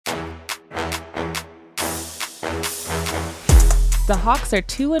The Hawks are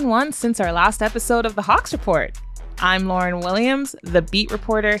 2-1 since our last episode of the Hawks Report. I'm Lauren Williams, the beat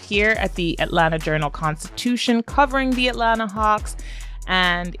reporter here at the Atlanta Journal-Constitution, covering the Atlanta Hawks,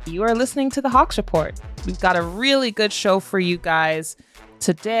 and you are listening to the Hawks Report. We've got a really good show for you guys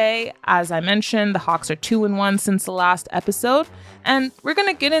today. As I mentioned, the Hawks are 2-1 since the last episode, and we're going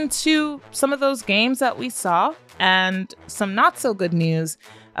to get into some of those games that we saw and some not so good news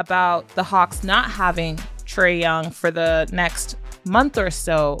about the Hawks not having Trae Young for the next month or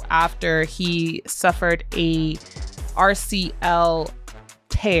so after he suffered a RCL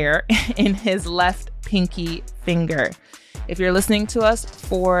tear in his left pinky finger. If you're listening to us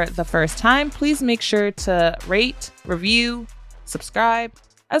for the first time, please make sure to rate, review, subscribe,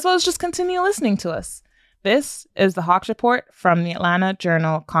 as well as just continue listening to us. This is the Hawks Report from the Atlanta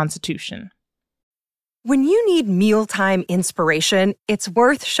Journal-Constitution. When you need mealtime inspiration, it's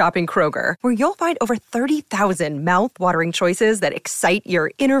worth shopping Kroger, where you'll find over 30,000 mouth-watering choices that excite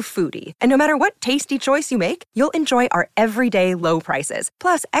your inner foodie. And no matter what tasty choice you make, you'll enjoy our everyday low prices,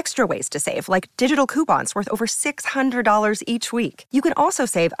 plus extra ways to save, like digital coupons worth over $600 each week. You can also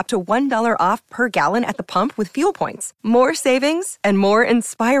save up to $1 off per gallon at the pump with fuel points. More savings and more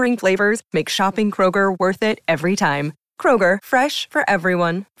inspiring flavors make shopping Kroger worth it every time. Kroger, fresh for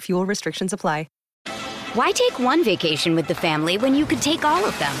everyone. Fuel restrictions apply. Why take one vacation with the family when you could take all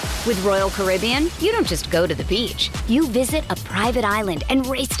of them? With Royal Caribbean, you don't just go to the beach. You visit a private island and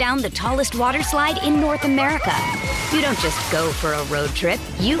race down the tallest water slide in North America. You don't just go for a road trip.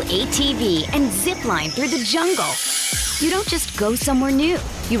 You ATV and zip line through the jungle. You don't just go somewhere new.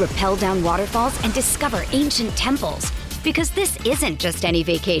 You rappel down waterfalls and discover ancient temples. Because this isn't just any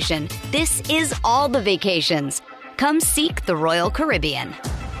vacation. This is all the vacations. Come seek the Royal Caribbean.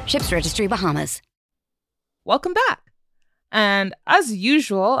 Ships Registry, Bahamas. Welcome back. And as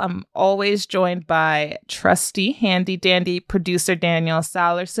usual, I'm always joined by trusty, handy-dandy producer Daniel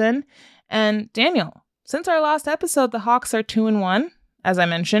Salerson. And Daniel, since our last episode, the Hawks are 2-1, as I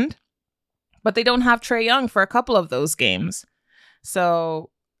mentioned, but they don't have Trae Young for a couple of those games.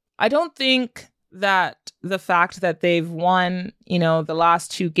 So I don't think that the fact that they've won, the last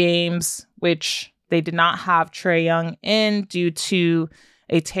two games, which they did not have Trae Young in due to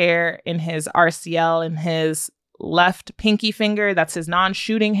a tear in his RCL in his left pinky finger. That's his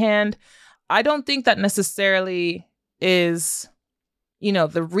non-shooting hand. I don't think that necessarily is,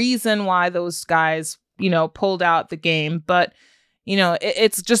 the reason why those guys, pulled out the game. But,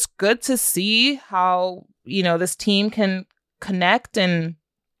 it's just good to see how, this team can connect and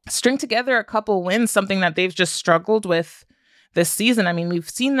string together a couple wins, something that they've just struggled with this season. I mean, we've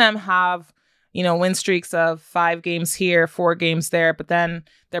seen them have win streaks of 5 games here, 4 games there, but then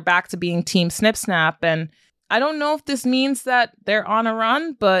they're back to being team snip-snap. And I don't know if this means that they're on a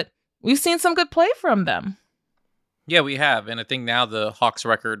run, but we've seen some good play from them. Yeah, we have. And I think now the Hawks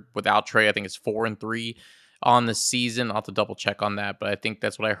record without Trae, I think it's 4-3 on the season. I'll have to double check on that, but I think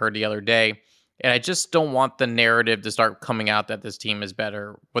that's what I heard the other day. And I just don't want the narrative to start coming out that this team is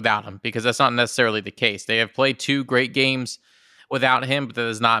better without him, because that's not necessarily the case. They have played 2 great games without him, but that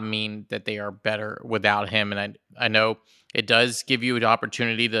does not mean that they are better without him. And I know it does give you an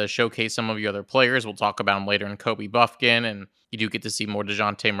opportunity to showcase some of your other players. We'll talk about him later in Kobe Buffkin, and you do get to see more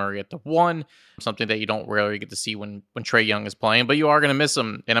DeJounte Murray at the 1, something that you don't rarely get to see when Trae Young is playing, but you are going to miss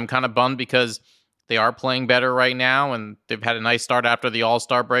him. And I'm kind of bummed because they are playing better right now, and they've had a nice start after the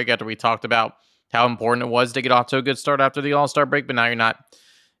All-Star break, after we talked about how important it was to get off to a good start after the All-Star break, but now you're not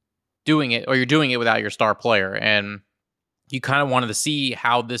doing it, or you're doing it without your star player. And you kind of wanted to see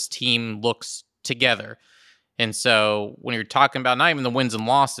how this team looks together. And so when you're talking about not even the wins and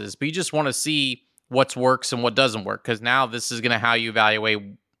losses, but you just want to see what works and what doesn't work, because now this is going to how you evaluate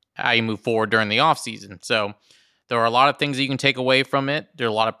how you move forward during the offseason. So there are a lot of things that you can take away from it. There are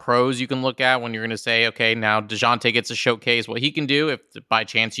a lot of pros you can look at when you're going to say, okay, now DeJounte gets to showcase what he can do if by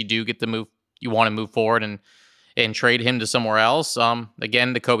chance you do get the move, you want to move forward and trade him to somewhere else.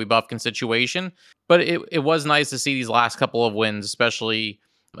 Again, the Kobe Buffkin situation. But it was nice to see these last couple of wins, especially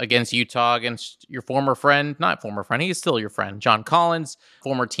against Utah, against your not former friend, he is still your friend, John Collins,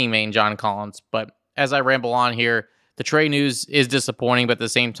 former teammate John Collins. But as I ramble on here, the Trae news is disappointing, but at the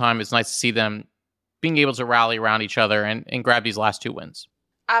same time, it's nice to see them being able to rally around each other and grab these last 2 wins.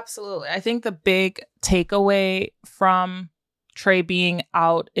 Absolutely. I think the big takeaway from Trae being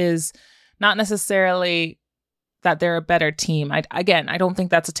out is not necessarily that they're a better team. I don't think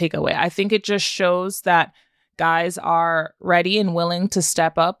that's a takeaway. I think it just shows that guys are ready and willing to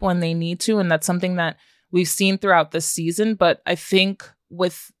step up when they need to. And that's something that we've seen throughout the season. But I think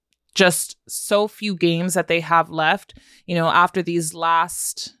with just so few games that they have left, after these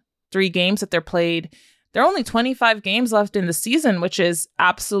last 3 games that they're played, there are only 25 games left in the season, which is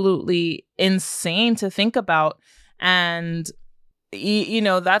absolutely insane to think about. And,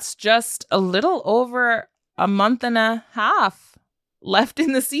 that's just a little over a month and a half left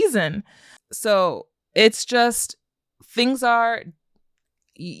in the season. So it's just, things are,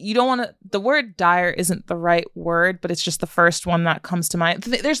 you don't want to, the word dire isn't the right word, but it's just the first one that comes to mind.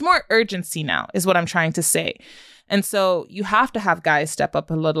 There's more urgency now, is what I'm trying to say. And so you have to have guys step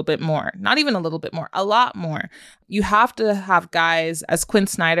up a little bit more, not even a little bit more, a lot more. You have to have guys, as Quinn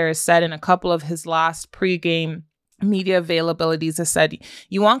Snyder has said in a couple of his last pregame media availabilities, has said,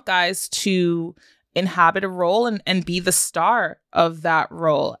 you want guys to inhabit a role and be the star of that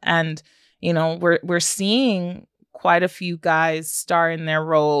role. And, we're seeing quite a few guys star in their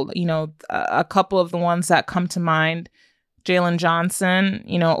role. A couple of the ones that come to mind, Jalen Johnson,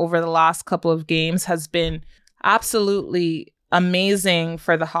 over the last couple of games has been absolutely amazing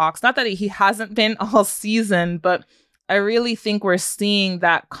for the Hawks. Not that he hasn't been all season, but I really think we're seeing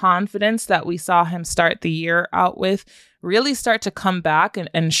that confidence that we saw him start the year out with really start to come back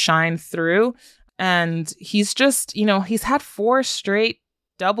and shine through. And he's just, he's had 4 straight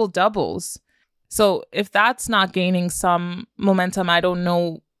double-doubles. So if that's not gaining some momentum, I don't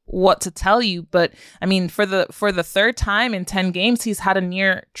know what to tell you. But I mean, for the third time in 10 games, he's had a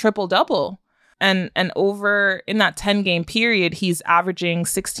near triple-double. And over in that 10-game period, he's averaging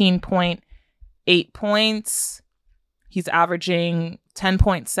 16.8 points. He's averaging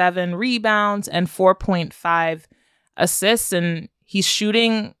 10.7 rebounds and 4.5 assists. And he's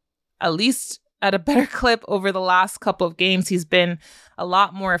shooting at least at a better clip over the last couple of games. He's been a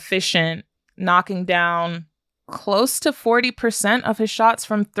lot more efficient, knocking down close to 40% of his shots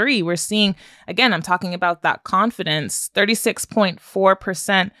from 3. We're seeing, again, I'm talking about that confidence,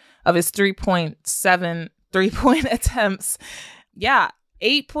 36.4% of his 3.7 3-point attempts. Yeah,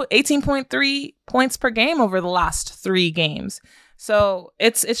 18.3 points per game over the last 3 games. So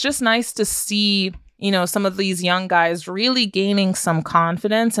it's just nice to see, some of these young guys really gaining some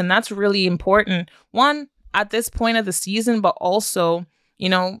confidence. And that's really important. One, at this point of the season, but also,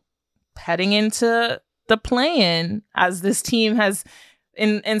 heading into the play-in, as this team has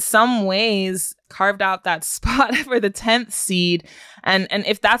in some ways carved out that spot for the 10th seed. And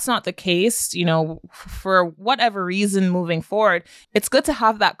if that's not the case, for whatever reason moving forward, it's good to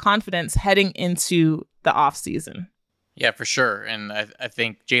have that confidence heading into the offseason. Yeah, for sure. And I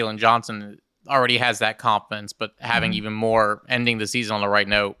think Jalen Johnson already has that confidence, but having even more, ending the season on the right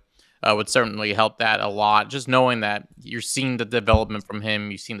note, would certainly help that a lot. Just knowing that you're seeing the development from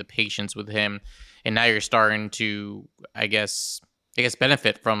him, you've seen the patience with him, and now you're starting to, I guess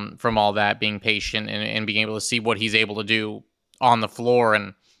benefit from all that, being patient and being able to see what he's able to do on the floor.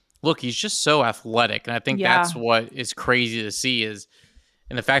 And look, he's just so athletic. And I think that's what is crazy to see is,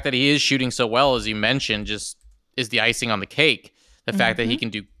 and the fact that he is shooting so well, as you mentioned, just is the icing on the cake. The fact that he can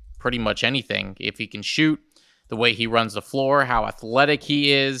do pretty much anything. If he can shoot, the way he runs the floor, how athletic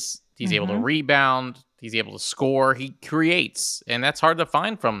he is, he's able to rebound, he's able to score, he creates. And that's hard to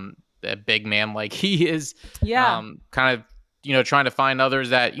find from a big man like he is. Yeah. Kind of, trying to find others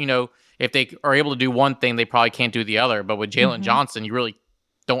that, if they are able to do one thing, they probably can't do the other. But with Jalen Johnson, you really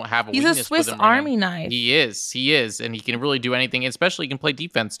don't have a weakness. He's a Swiss with him Army knife. He is. And he can really do anything, especially he can play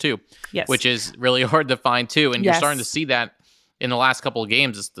defense too. Yes. Which is really hard to find too. And you're starting to see that in the last couple of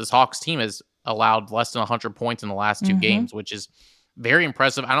games. This Hawks team has allowed less than 100 points in the last 2 games, which is very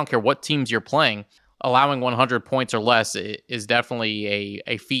impressive. I don't care what teams you're playing. Allowing 100 points or less is definitely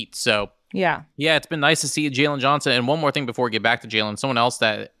a feat. So yeah, it's been nice to see Jalen Johnson. And one more thing before we get back to Jalen, someone else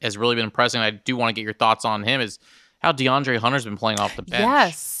that has really been impressing, I do want to get your thoughts on him, is how DeAndre Hunter's been playing off the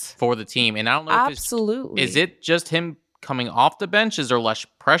bench for the team. And I don't know if is it just him coming off the bench? Is there less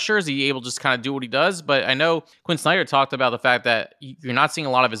pressure? Is he able to just kind of do what he does? But I know Quinn Snyder talked about the fact that you're not seeing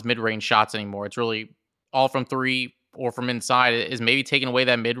a lot of his mid-range shots anymore. It's really all from 3 or from inside. Is maybe taking away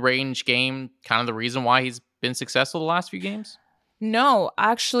that mid-range game kind of the reason why he's been successful the last few games? No,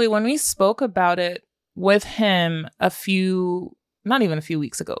 actually, when we spoke about it with him not even a few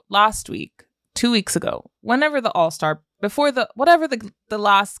weeks ago, last week, 2 weeks ago, whenever the All-Star, whatever the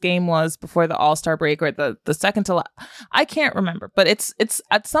last game was before the All-Star break, or the second to last, I can't remember, but it's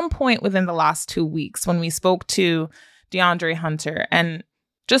at some point within the last 2 weeks when we spoke to DeAndre Hunter. And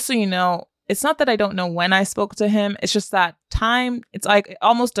just so you know, it's not that I don't know when I spoke to him. It's just that time, it's like it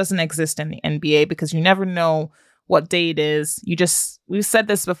almost doesn't exist in the NBA because you never know what day it is. We've said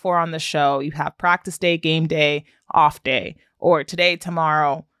this before on the show. You have practice day, game day, off day, or today,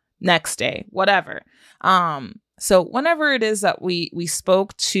 tomorrow, next day, whatever. So whenever it is that we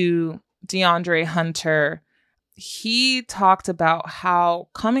spoke to DeAndre Hunter, he talked about how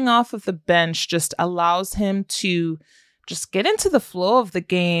coming off of the bench just allows him to just get into the flow of the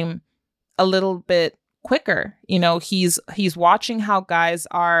game a little bit quicker. He's watching how guys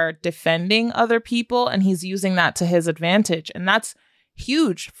are defending other people, and he's using that to his advantage. And that's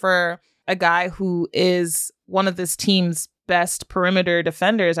huge for a guy who is one of this team's best perimeter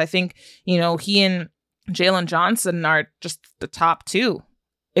defenders. I think, he and Jalen Johnson are just the top two.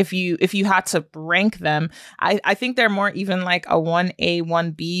 If you had to rank them, I think they're more even like a 1A,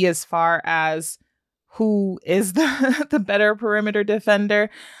 1B as far as who is the better perimeter defender.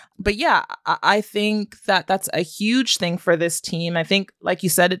 But yeah, I think that's a huge thing for this team. I think, like you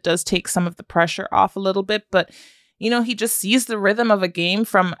said, it does take some of the pressure off a little bit, but he just sees the rhythm of a game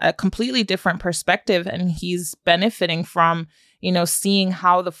from a completely different perspective, and he's benefiting from, seeing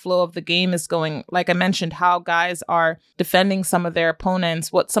how the flow of the game is going. Like I mentioned, how guys are defending some of their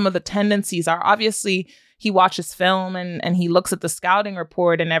opponents, what some of the tendencies are. Obviously, he watches film and he looks at the scouting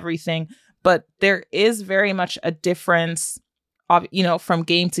report and everything, but there is very much a difference of, from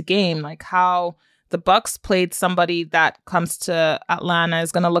game to game, like how the Bucks played somebody that comes to Atlanta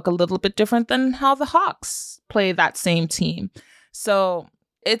is going to look a little bit different than how the Hawks play that same team. So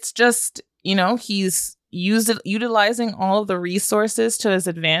it's just, he's utilizing all of the resources to his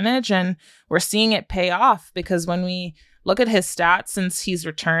advantage, and we're seeing it pay off, because when we look at his stats since he's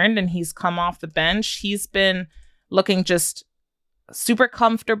returned and he's come off the bench, he's been looking just super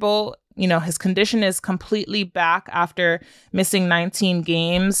comfortable. His condition is completely back after missing 19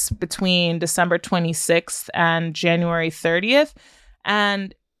 games between December 26th and January 30th.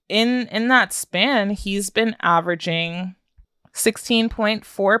 And in that span, he's been averaging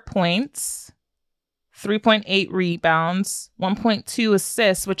 16.4 points, 3.8 rebounds, 1.2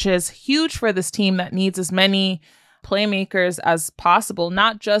 assists, which is huge for this team that needs as many playmakers as possible,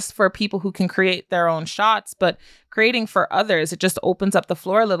 not just for people who can create their own shots, but creating for others. It just opens up the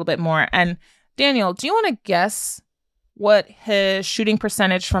floor a little bit more. And Daniel, do you want to guess what his shooting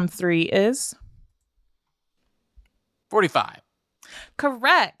percentage from three is? 45.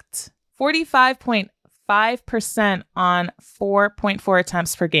 Correct. 45.5% on 4.4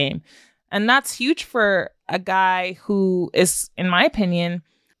 attempts per game. And that's huge for a guy who is, in my opinion,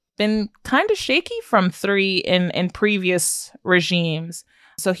 been kind of shaky from three in previous regimes.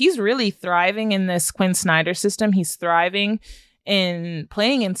 So he's really thriving in this Quinn Snyder system. He's thriving in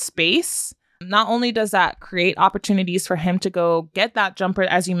playing in space. Not only does that create opportunities for him to go get that jumper,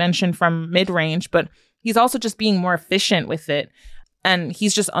 as you mentioned, from mid-range, but he's also just being more efficient with it. And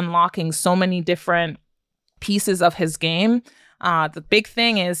he's just unlocking so many different pieces of his game. The big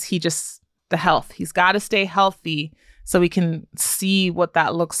thing is the health. He's got to stay healthy so we can see what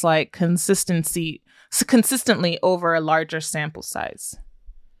that looks like consistently over a larger sample size.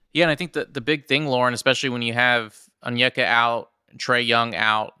 Yeah, and I think the big thing, Lauren, especially when you have Onyeka out, Trae Young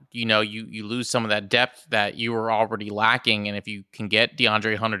out, you lose some of that depth that you were already lacking. And if you can get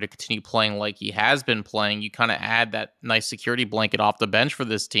DeAndre Hunter to continue playing like he has been playing, you kind of add that nice security blanket off the bench for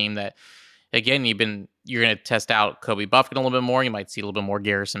this team that, again, you're going to test out Kobe Buffkin a little bit more. You might see a little bit more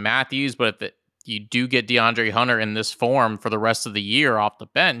Garrison Matthews, but if you do get DeAndre Hunter in this form for the rest of the year off the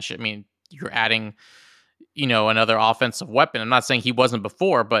bench, I mean, you're adding, another offensive weapon. I'm not saying he wasn't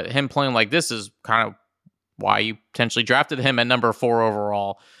before, but him playing like this is kind of why you potentially drafted him at number 4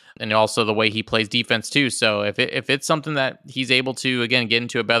 overall. And also the way he plays defense too. So if it's something that he's able to, again, get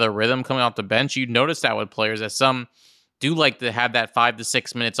into a better rhythm coming off the bench, you notice that with players, that some do like to have that 5 to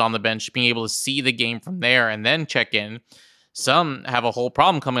 6 minutes on the bench, being able to see the game from there and then check in. Some have a whole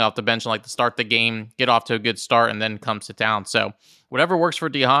problem coming off the bench and like to start the game, get off to a good start, and then come sit down. So whatever works for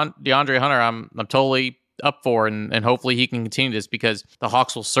DeAndre Hunter, I'm totally up for, and hopefully he can continue this, because the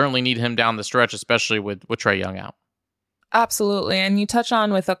Hawks will certainly need him down the stretch, especially with Trae Young out. Absolutely. And you touch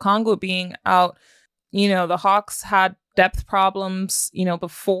on with Okongwu being out, the Hawks had depth problems,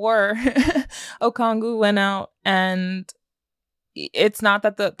 before Okongwu went out, and it's not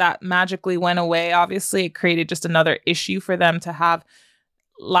that that magically went away. Obviously, it created just another issue for them to have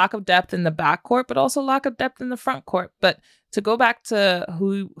lack of depth in the backcourt, but also lack of depth in the front court. But to go back to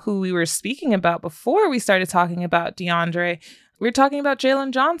who we were speaking about before we started talking about DeAndre, we were talking about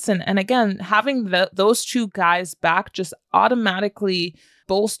Jalen Johnson. And again, having those two guys back just automatically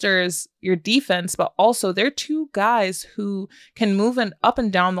bolsters your defense, but also they're two guys who can move up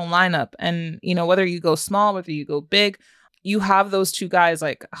and down the lineup. And, whether you go small, whether you go big, you have those two guys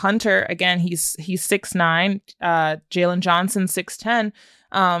like Hunter. Again, he's 6'9", Jalen Johnson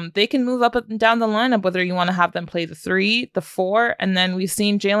 6'10". They can move up and down the lineup, whether you want to have them play the 3, the 4, and then we've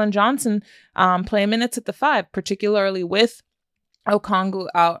seen Jalen Johnson play minutes at the 5, particularly with Okongwu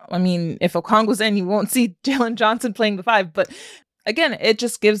out. I mean, if Okongwu's in, you won't see Jalen Johnson playing the 5. But again, it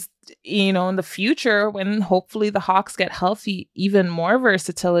just gives, in the future, when hopefully the Hawks get healthy, even more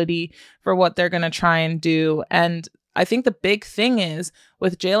versatility for what they're going to try and do. And I think the big thing is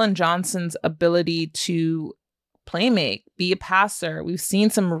with Jalen Johnson's ability to playmake, be a passer. We've seen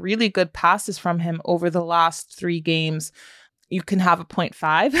some really good passes from him over the last 3 games. You can have a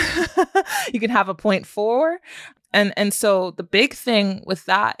 0.5, you can have a 0.4. And so the big thing with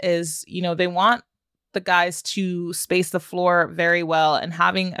that is, they want the guys to space the floor very well. And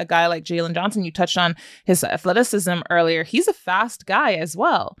having a guy like Jalen Johnson, you touched on his athleticism earlier. He's a fast guy as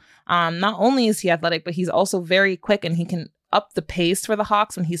well. Not only is he athletic, but he's also very quick, and he can up the pace for the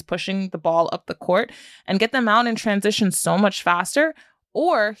Hawks when he's pushing the ball up the court and get them out in transition so much faster.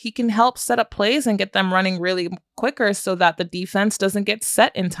 Or he can help set up plays and get them running really quicker so that the defense doesn't get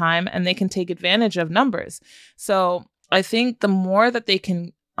set in time and they can take advantage of numbers. So I think the more that they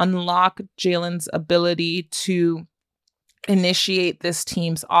can unlock Jalen's ability to initiate this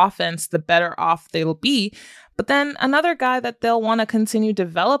team's offense, the better off they'll be. But then another guy that they'll want to continue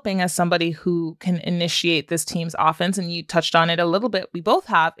developing as somebody who can initiate this team's offense, and you touched on it a little bit, we both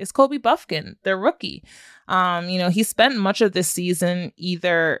have, is Kobe Buffkin, their rookie. He spent much of this season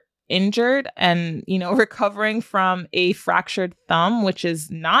either injured and, recovering from a fractured thumb, which is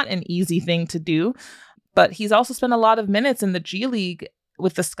not an easy thing to do. But he's also spent a lot of minutes in the G League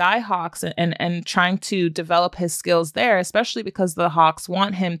with the Skyhawks and trying to develop his skills there, especially because the Hawks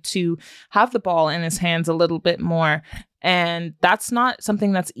want him to have the ball in his hands a little bit more. And that's not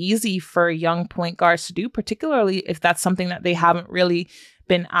something that's easy for young point guards to do, particularly if that's something that they haven't really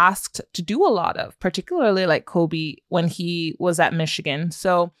been asked to do a lot of, particularly like Kobe when he was at Michigan.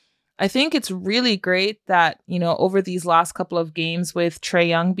 So I think it's really great that, over these last couple of games with Trae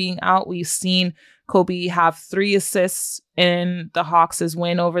Young being out, we've seen Kobe have 3 assists in the Hawks'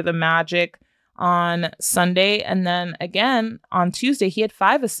 win over the Magic on Sunday. And then again, on Tuesday, he had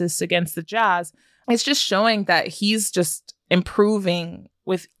 5 assists against the Jazz. It's just showing that he's just improving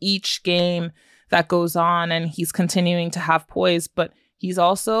with each game that goes on, and he's continuing to have poise, but he's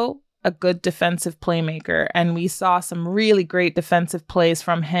also a good defensive playmaker. And we saw some really great defensive plays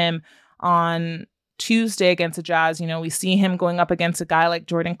from him on Tuesday against the Jazz. We see him going up against a guy like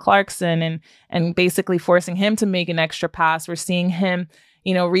Jordan Clarkson and basically forcing him to make an extra pass. We're seeing him,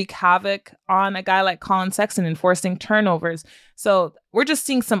 wreak havoc on a guy like Colin Sexton and forcing turnovers. So we're just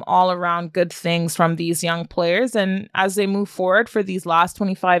seeing some all around good things from these young players. And as they move forward for these last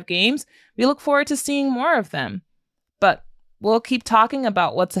 25 games, we look forward to seeing more of them. But we'll keep talking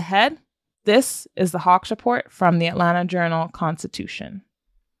about what's ahead. This is the Hawks Report from the Atlanta Journal-Constitution.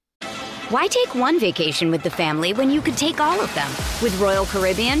 Why take one vacation with the family when you could take all of them? With Royal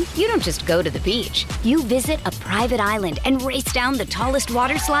Caribbean, you don't just go to the beach. You visit a private island and race down the tallest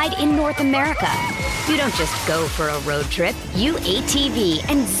water slide in North America. You don't just go for a road trip. You ATV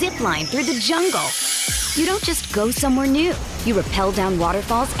and zip line through the jungle. You don't just go somewhere new. You rappel down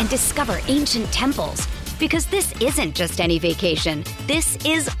waterfalls and discover ancient temples. Because this isn't just any vacation. This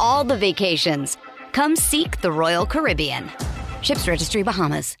is all the vacations. Come seek the Royal Caribbean. Ships Registry,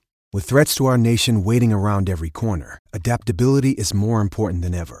 Bahamas. With threats to our nation waiting around every corner, adaptability is more important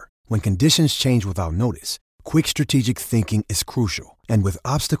than ever. When conditions change without notice, quick strategic thinking is crucial. And with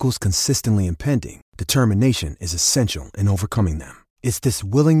obstacles consistently impending, determination is essential in overcoming them. It's this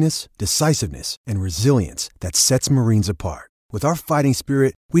willingness, decisiveness, and resilience that sets Marines apart. With our fighting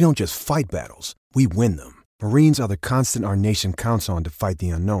spirit, we don't just fight battles, we win them. Marines are the constant our nation counts on to fight the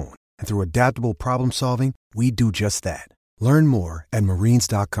unknown. And through adaptable problem solving, we do just that. Learn more at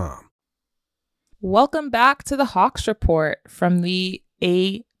marines.com. Welcome back to the Hawks Report from the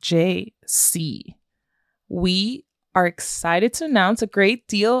AJC. We are excited to announce a great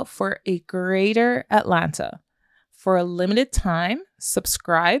deal for a greater Atlanta. For a limited time,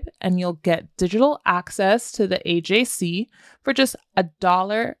 subscribe and you'll get digital access to the AJC for just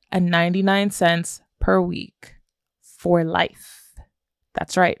 $1.99 per week for life.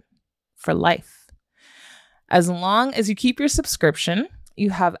 That's right, for life. As long as you keep your subscription, you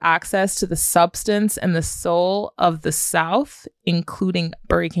have access to the substance and the soul of the South, including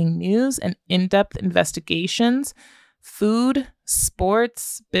breaking news and in-depth investigations, food,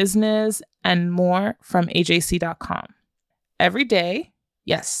 sports, business, and more from AJC.com. Every day,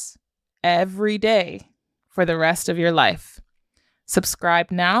 yes, every day for the rest of your life.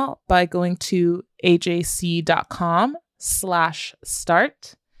 Subscribe now by going to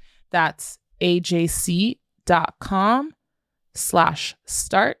ajc.com/start. That's ajc.com/start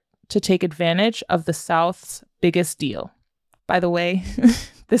to take advantage of the South's biggest deal. By the way,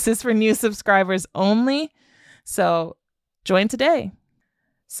 this is for new subscribers only. So Join today.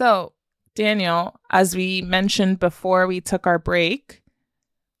 So, Daniel, as we mentioned before we took our break,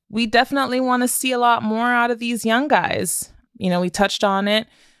 we definitely want to see a lot more out of these young guys. We touched on it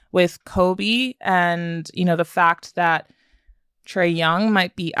with Kobe and, the fact that Trae Young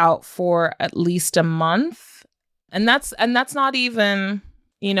might be out for at least a month. And that's not even,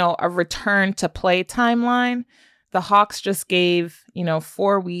 a return to play timeline. The Hawks just gave,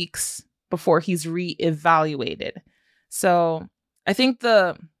 4 weeks before he's reevaluated. So I think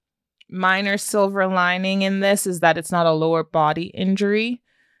the minor silver lining in this is that it's not a lower body injury.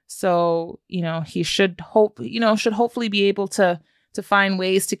 So, he should hopefully be able to find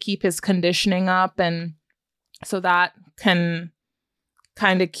ways to keep his conditioning up, and so that can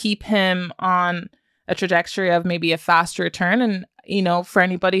kind of keep him on a trajectory of maybe a fast return. And, for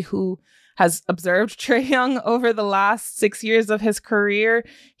anybody who has observed Trae Young over the last 6 years of his career,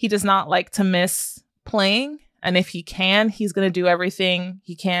 he does not like to miss playing. And if he can, he's going to do everything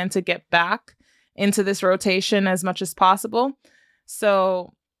he can to get back into this rotation as much as possible.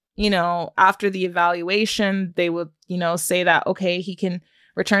 So, after the evaluation, they would, say that, okay, he can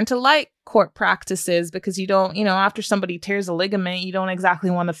return to light court practices, because you don't, after somebody tears a ligament, you don't exactly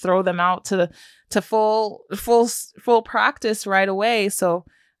want to throw them out to full practice right away. So,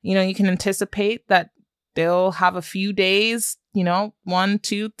 you can anticipate that they'll have a few days, 1,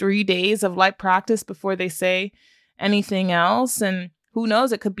 2, 3 days of light practice before they say anything else. And who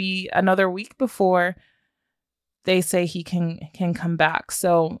knows, it could be another week before they say he can come back.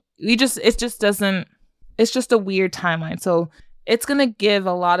 So it's just a weird timeline. So it's going to give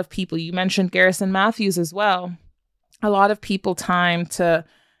a lot of people, you mentioned Garrison Matthews as well, a lot of people time to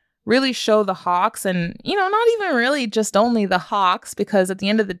really show the Hawks, and, not even really just only the Hawks, because at the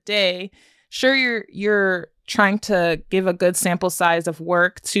end of the day, sure, you're trying to give a good sample size of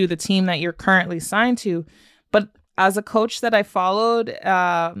work to the team that you're currently signed to. But as a coach that I followed,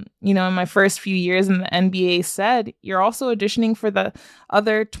 in my first few years in the NBA said, you're also auditioning for the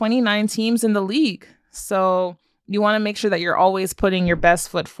other 29 teams in the league. So you want to make sure that you're always putting your best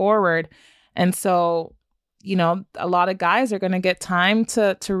foot forward. And so, a lot of guys are going to get time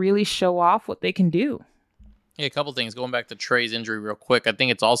to really show off what they can do. Yeah, a couple things. Going back to Trae's injury real quick, I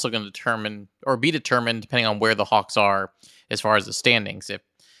think it's also going to be determined depending on where the Hawks are as far as the standings. If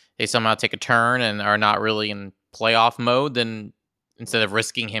they somehow take a turn and are not really in playoff mode, then instead of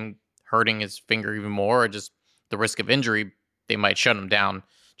risking him hurting his finger even more, or just the risk of injury, they might shut him down,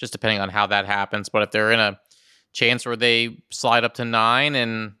 just depending on how that happens. But if they're in a chance where they slide up to 9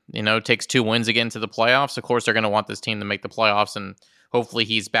 and, it takes 2 wins again to the playoffs, of course they're going to want this team to make the playoffs, and hopefully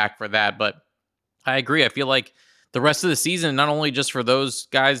he's back for that. But I agree. I feel like the rest of the season, not only just for those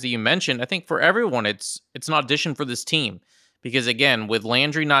guys that you mentioned, I think for everyone, it's an audition for this team. Because again, with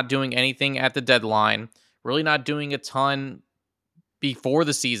Landry not doing anything at the deadline, really not doing a ton before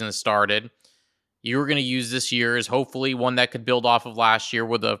the season started, you were going to use this year as hopefully one that could build off of last year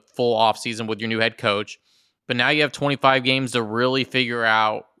with a full offseason with your new head coach. But now you have 25 games to really figure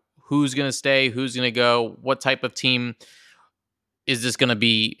out who's going to stay, who's going to go, what type of team is this going to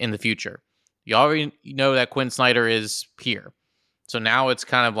be in the future. You already know that Quinn Snyder is here. So now it's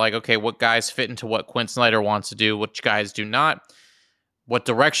kind of like, okay, what guys fit into what Quinn Snyder wants to do, which guys do not, what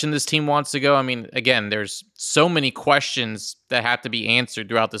direction this team wants to go. I mean, again, there's so many questions that have to be answered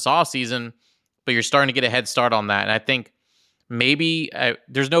throughout this offseason, but you're starting to get a head start on that. And I think maybe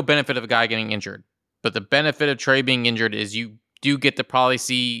there's no benefit of a guy getting injured, but the benefit of Trae being injured is you do get to probably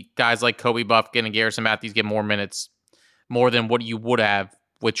see guys like Kobe Buffkin and Garrison Matthews get more minutes, more than what you would have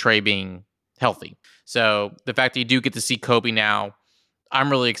with Trae being healthy. So the fact that you do get to see Kobe now, I'm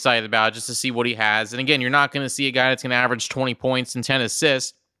really excited about, just to see what he has. And again, you're not going to see a guy that's going to average 20 points and 10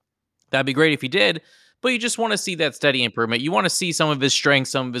 assists. That'd be great if he did, but you just want to see that steady improvement. You want to see some of his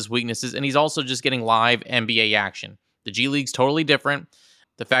strengths, some of his weaknesses, and he's also just getting live NBA action. The G League's totally different.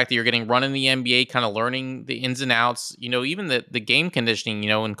 The fact that you're getting run in the NBA, kind of learning the ins and outs, even the game conditioning,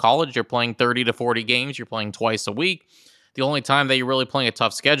 in college, you're playing 30 to 40 games, you're playing twice a week. The only time that you're really playing a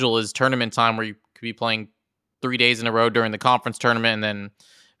tough schedule is tournament time, where you could be playing 3 days in a row during the conference tournament, and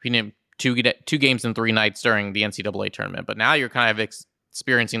then two games in 3 nights during the NCAA tournament. But now you're kind of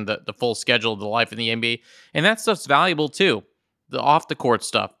experiencing the full schedule of the life in the NBA, and that stuff's valuable too. The off the court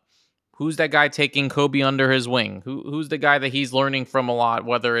stuff. Who's that guy taking Kobe under his wing? Who's the guy that he's learning from a lot,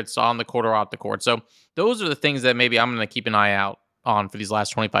 whether it's on the court or off the court? So those are the things that maybe I'm going to keep an eye out on for these last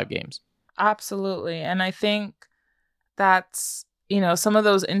 25 games. Absolutely. And I think that's, some of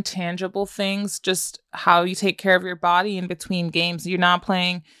those intangible things, just how you take care of your body in between games. You're not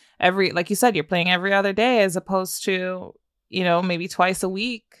playing like you said, you're playing every other day as opposed to, maybe twice a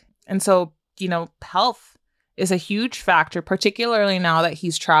week. And so, health is a huge factor, particularly now that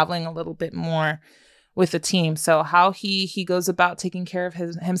he's traveling a little bit more with the team. So how he goes about taking care of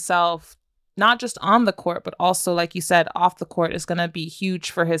himself, not just on the court, but also, like you said, off the court, is going to be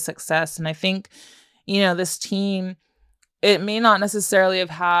huge for his success. And I think, this team, it may not necessarily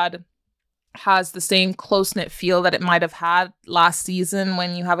has the same close-knit feel that it might have had last season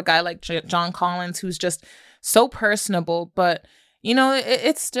when you have a guy like John Collins, who's just so personable, but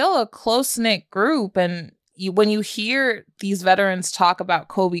it's still a close-knit group. And when you hear these veterans talk about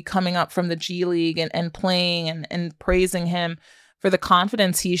Kobe coming up from the G League and playing and praising him for the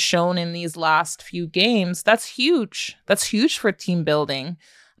confidence he's shown in these last few games, that's huge. That's huge for team building.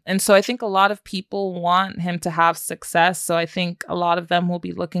 And so I think a lot of people want him to have success. So I think a lot of them will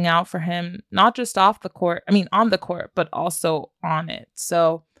be looking out for him, not just on the court, but also on it.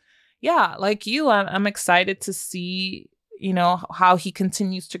 So yeah, like you, I'm excited to see, how he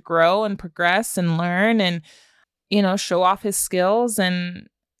continues to grow and progress and learn and, show off his skills. And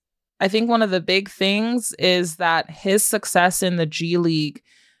I think one of the big things is that his success in the G League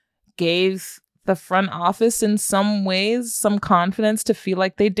gave the front office in some ways some confidence to feel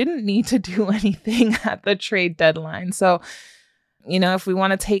like they didn't need to do anything at the trade deadline. So, if we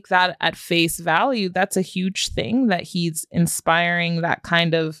want to take that at face value, that's a huge thing that he's inspiring that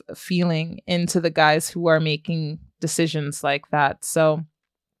kind of feeling into the guys who are making decisions like that. So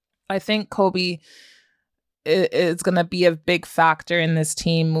I think Kobe is going to be a big factor in this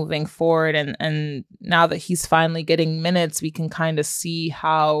team moving forward. And now that he's finally getting minutes, we can kind of see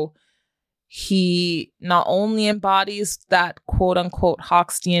how he not only embodies that quote unquote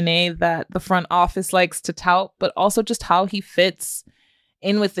Hawks DNA that the front office likes to tout, but also just how he fits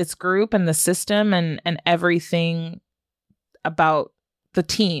in with this group and the system and everything about the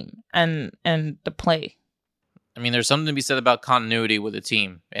team and the play. I mean, there's something to be said about continuity with a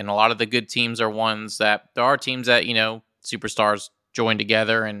team. And a lot of the good teams are ones that there are teams that, superstars join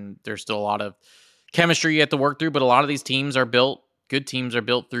together and there's still a lot of chemistry you have to work through. But a lot of these teams are built. Good teams are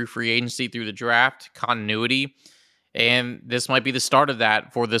built through free agency, through the draft, continuity. And this might be the start of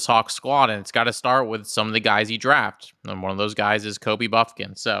that for this Hawks squad. And it's got to start with some of the guys you draft. And one of those guys is Kobe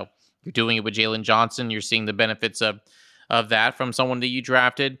Buffkin. So you're doing it with Jalen Johnson. You're seeing the benefits of that from someone that you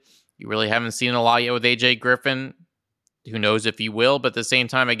drafted. You really haven't seen a lot yet with AJ Griffin. Who knows if he will. But at the same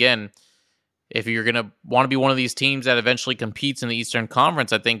time, again, if you're going to want to be one of these teams that eventually competes in the Eastern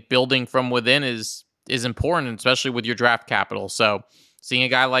Conference, I think building from within is important, especially with your draft capital. So seeing a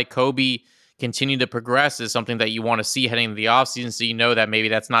guy like Kobe continue to progress is something that you want to see heading into the offseason, so you know that maybe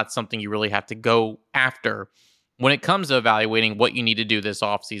that's not something you really have to go after when it comes to evaluating what you need to do this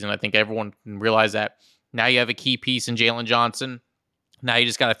offseason. I think everyone can realize that now you have a key piece in Jalen Johnson. Now you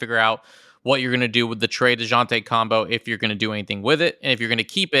just got to figure out what you're going to do with the Trae DeJounte combo, if you're going to do anything with it. And if you're going to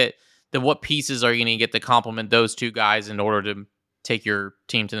keep it, then what pieces are you going to get to complement those two guys in order to take your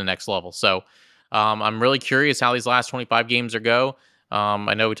team to the next level? So I'm really curious how these last 25 games go.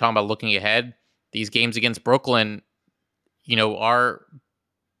 I know we're talking about looking ahead. These games against Brooklyn, are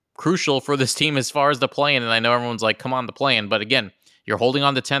crucial for this team as far as the play-in. And I know everyone's like, come on, the play-in. But again, you're holding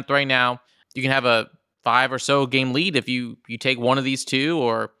on to 10th right now. You can have a 5 or so game lead if you take one of these two,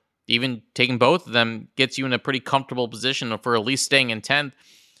 or even taking both of them gets you in a pretty comfortable position for at least staying in 10th.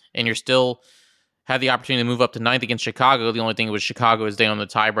 And you're still have the opportunity to move up to 9th against Chicago. The only thing was Chicago is down on the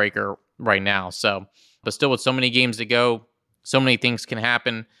tiebreaker right now. So, but still with so many games to go, so many things can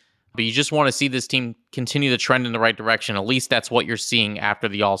happen. But you just want to see this team continue to trend in the right direction. At least that's what you're seeing after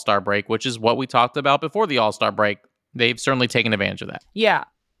the All-Star break, which is what we talked about before the All-Star break. They've certainly taken advantage of that. Yeah.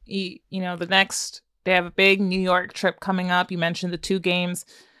 They have a big New York trip coming up. You mentioned the 2 games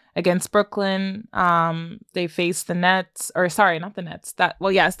against Brooklyn. They face the Nets, or sorry, not the Nets.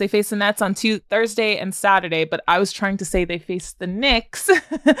 Yes, they face the Nets on Thursday and Saturday, but I was trying to say they face the Knicks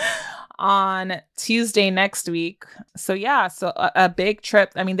on Tuesday next week. So yeah, so a big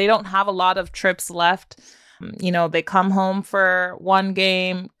trip. I mean, they don't have a lot of trips left. They come home for one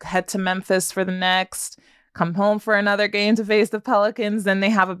game, head to Memphis for the next, come home for another game to face the Pelicans, then they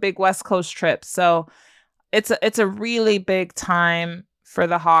have a big West Coast trip. So it's a really big time for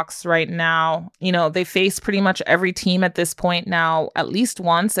the Hawks right now. They face pretty much every team at this point now, at least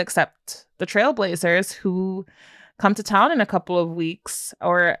once, except the Trailblazers, who come to town in a couple of weeks,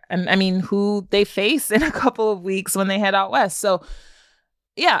 who they face in a couple of weeks when they head out west. So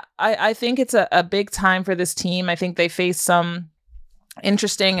yeah, I think it's a big time for this team. I think they face some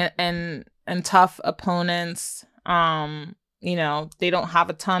interesting and tough opponents. They don't have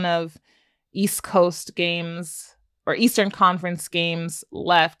a ton of East Coast games or Eastern Conference games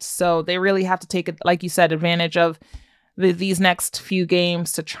left. So they really have to take, like you said, advantage of these next few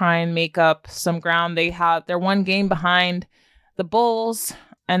games to try and make up some ground. They're one game behind the Bulls,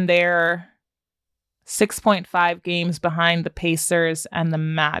 and they're 6.5 games behind the Pacers and the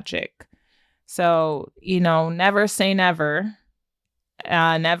Magic. So, never say never.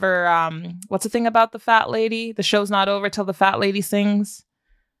 What's the thing about the fat lady? The show's not over till the fat lady sings.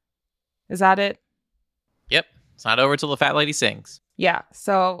 Is that it? Yep. It's not over till the fat lady sings. Yeah.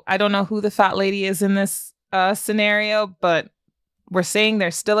 So I don't know who the fat lady is in this scenario, but we're saying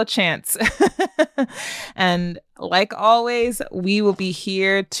there's still a chance. And like always, we will be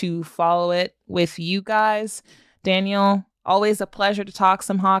here to follow it with you guys. Daniel, always a pleasure to talk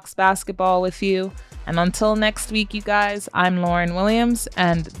some Hawks basketball with you. And until next week, you guys, I'm Lauren Williams,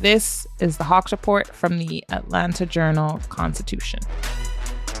 and this is the Hawks Report from the Atlanta Journal-Constitution.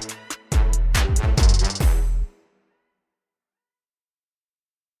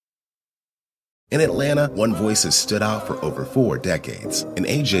 In Atlanta, one voice has stood out for over 4 decades. An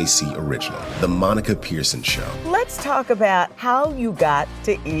AJC original, The Monica Pearson Show. Let's talk about how you got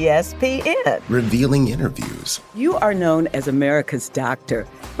to ESPN. Revealing interviews. You are known as America's doctor,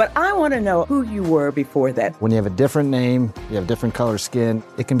 but I want to know who you were before that. When you have a different name, you have different color skin,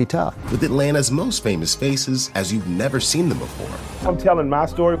 it can be tough. With Atlanta's most famous faces as you've never seen them before. I'm telling my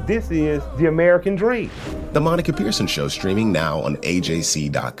story. This is the American dream. The Monica Pearson Show, streaming now on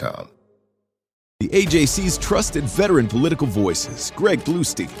AJC.com. The AJC's trusted veteran political voices, Greg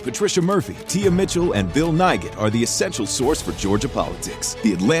Bluestein, Patricia Murphy, Tia Mitchell, and Bill Nighet, are the essential source for Georgia politics.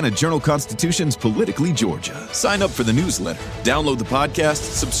 The Atlanta Journal-Constitution's Politically Georgia. Sign up for the newsletter, download the podcast,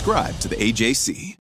 subscribe to the AJC.